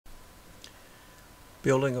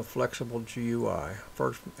Building a flexible GUI.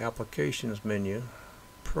 First, Applications menu,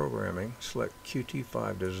 Programming, select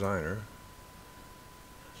Qt5 Designer,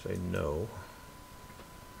 say no,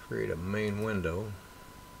 create a main window.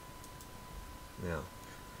 Now,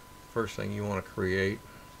 first thing you want to create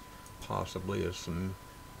possibly is some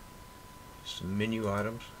menu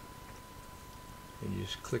items, and you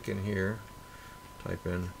just click in here, type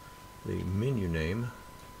in the menu name,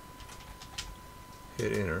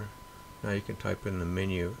 hit enter. Now you can type in the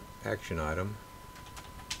menu action item,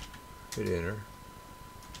 hit enter,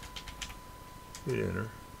 and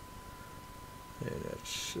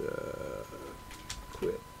that's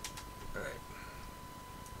quit. Alright,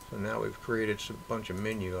 so now we've created a bunch of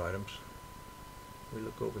menu items. We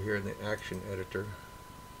look over here in the action editor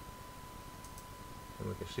and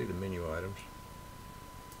we can see the menu items.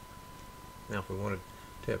 Now if we wanted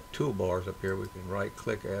to have toolbars up here, we can right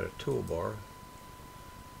click, add a toolbar.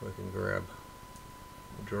 We can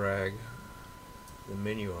drag the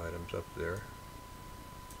menu items up there.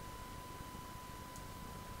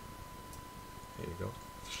 There you go.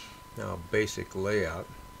 Now basic layout.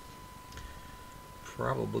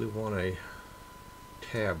 Probably want a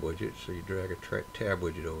tab widget, so you drag a tab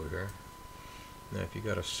widget over here. Now if you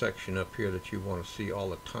got a section up here that you want to see all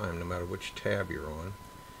the time, no matter which tab you're on,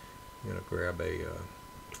 you're going to grab a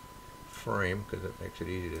frame because it makes it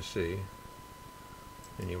easy to see.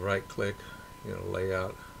 And you right click, you're going to lay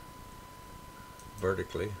out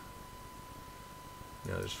vertically.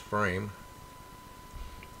 Now this frame,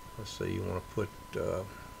 let's say you want to put a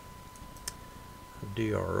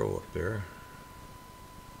DRO up there.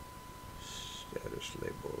 Status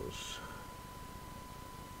labels.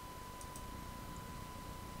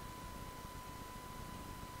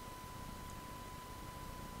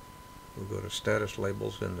 We'll go to status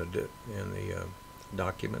labels in the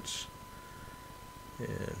documents,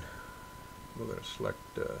 and we're going to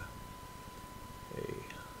select a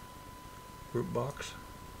group box,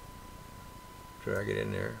 drag it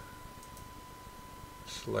in there,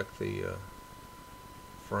 select the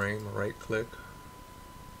frame, right click,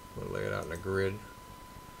 we'll lay it out in a grid.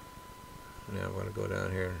 Now I'm going to go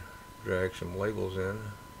down here and drag some labels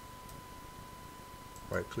in,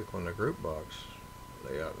 right click on the group box,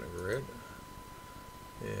 lay out in a grid,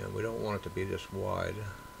 and we don't want it to be this wide.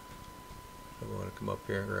 So I'm going to come up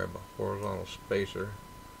here and grab a horizontal spacer.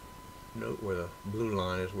 Note where the blue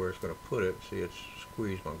line is where it's going to put it. See, it's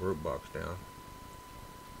squeezed my group box down.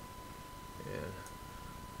 And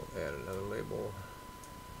we'll add another label,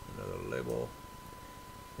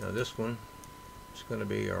 Now this one is going to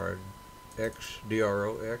be our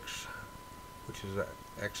DRO X, which is the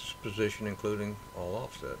axis position including all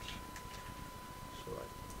offsets. So I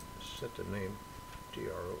set the name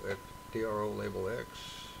DRO label X.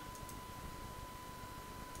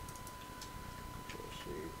 Control C,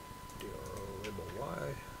 DRO label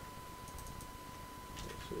Y.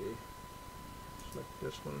 Let's see. Select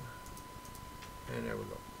this one, and there we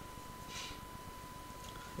go.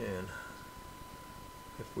 And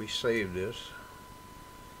if we save this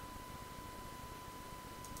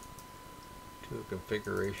to a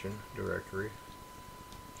configuration directory,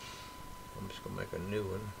 I'm just going to make a new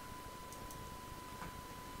one.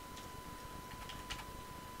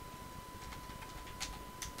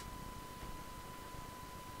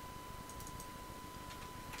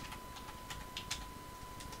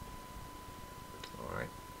 Alright,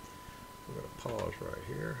 we're going to pause right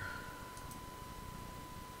here.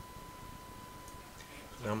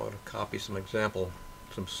 Now I'm going to copy some sample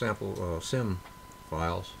sim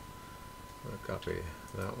files. I'm going to copy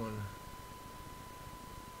that one,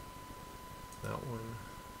 that one,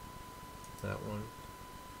 that one,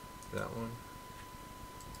 that one.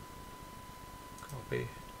 Copy.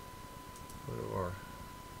 Go to our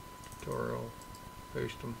tutorial,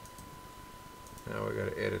 paste them. Now we got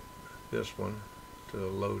to edit this one to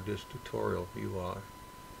load this tutorial UI.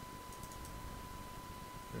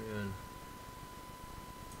 And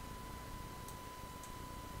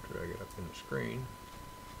drag it up in the screen.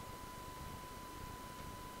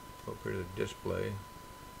 Go up here to the display.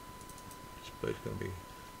 Display's going to be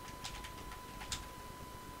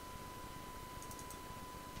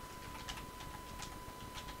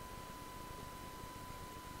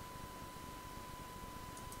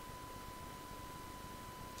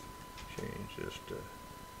change this to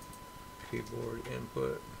keyboard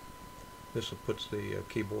input. This will put the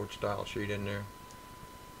keyboard style sheet in there,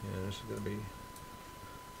 and this is going to be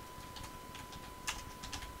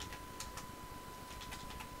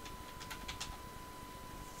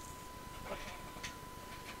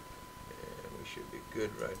should be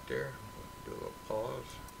good right there. Do a little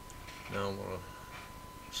pause. Now I'm going to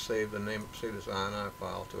save the name, save this INI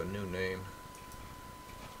file to a new name.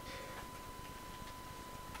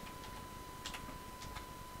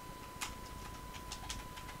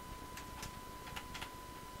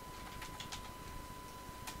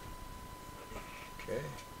 Okay.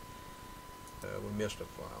 We missed a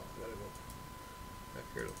file. Gotta go back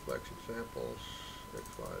here to Flex examples,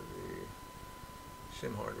 XYZ,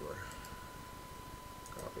 sim hardware.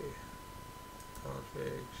 Copy.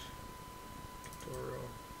 Configs. Tutorial.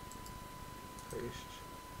 Paste.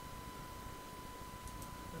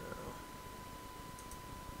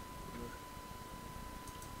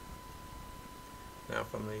 Now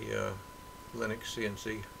from the Linux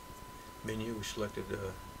CNC menu, we selected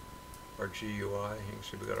our GUI. You can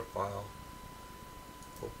see we got a file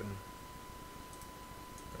open.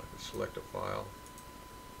 I can select a file.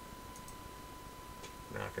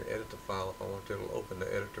 Now I can edit the file if I want to. It'll open the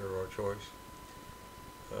editor of our choice.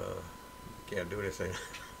 Can't do anything.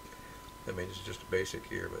 I mean, it's just a basic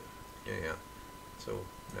here, but anyhow. So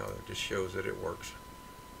now it just shows that it works.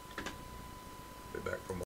 Be back for more.